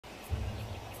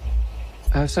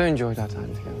I've so enjoyed our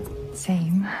time together.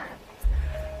 Same.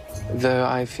 Though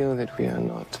I feel that we are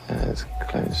not as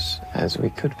close as we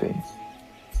could be.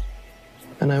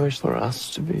 And I wish for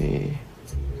us to be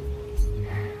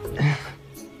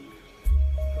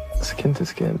skin to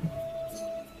skin.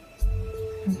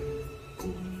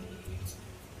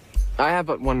 I have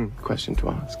but one question to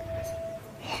ask.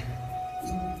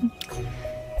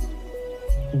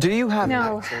 Do you have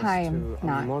access I'm to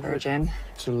not a moderate virgin.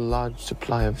 to large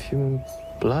supply of human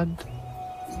blood?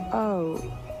 Oh.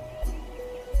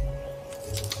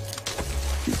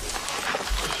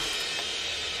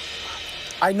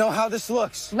 I know how this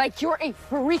looks. Like you're a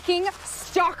freaking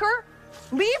stalker?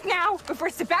 Leave now before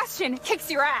Sebastian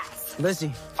kicks your ass.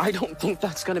 Lizzie, I don't think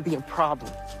that's gonna be a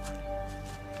problem.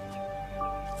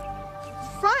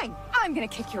 Fine, I'm gonna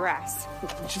kick your ass.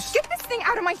 Just Get this thing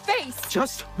out of my face.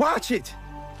 Just watch it.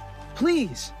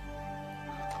 Please.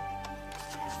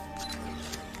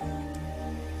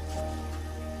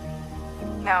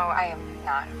 No, I am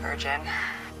not virgin.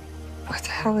 What the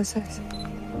hell is this?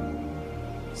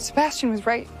 Sebastian was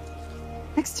right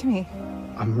next to me.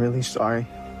 I'm really sorry,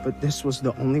 but this was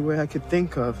the only way I could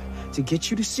think of to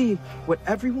get you to see what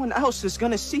everyone else is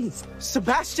gonna see.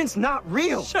 Sebastian's not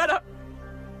real. Shut up.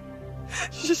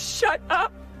 Just shut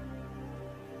up.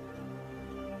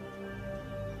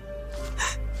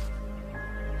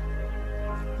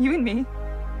 You and me,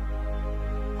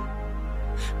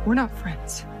 we're not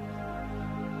friends.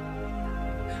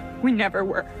 We never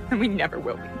were, and we never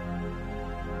will be.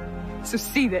 So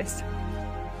see this.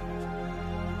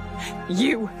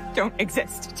 You don't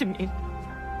exist to me.